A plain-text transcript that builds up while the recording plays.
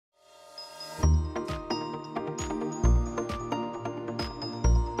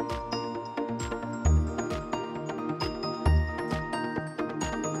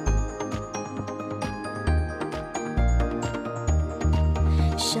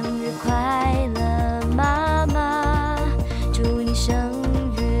生日快乐，妈妈，祝你生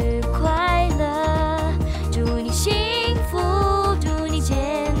日快乐，祝你幸福，祝你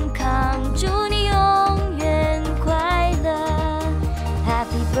健康，祝你永远快乐。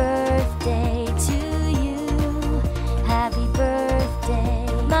Happy birthday to you, Happy birthday,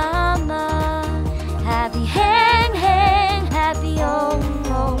 妈妈。Happy Heng Heng, Happy Ong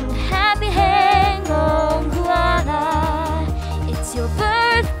Ong, Happy Heng Ong Huat Ah. It's your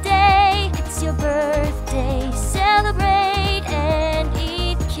birthday, it's your birthday. Celebrate and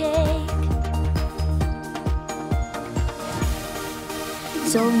eat cake.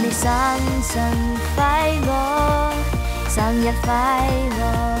 祝你生辰快樂，生日快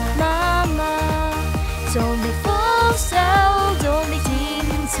樂。